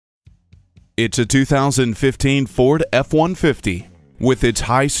It's a 2015 Ford F-150. With its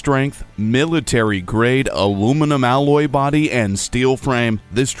high-strength, military-grade aluminum alloy body and steel frame,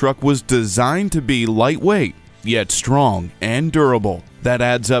 this truck was designed to be lightweight, yet strong and durable. That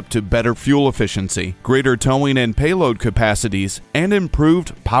adds up to better fuel efficiency, greater towing and payload capacities, and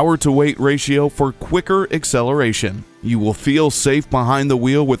improved power-to-weight ratio for quicker acceleration. You will feel safe behind the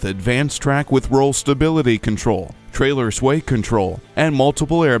wheel with advanced track with roll stability control, trailer sway control, and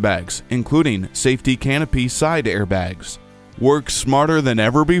multiple airbags, including safety canopy side airbags. Work smarter than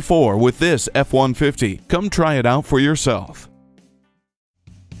ever before with this F-150. Come try it out for yourself.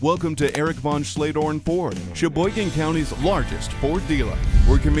 Welcome to Eric von Schledorn Ford, Sheboygan County's largest Ford dealer.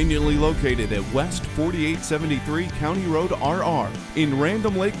 We're conveniently located at West 4873 County Road RR in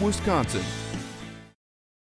Random Lake, Wisconsin.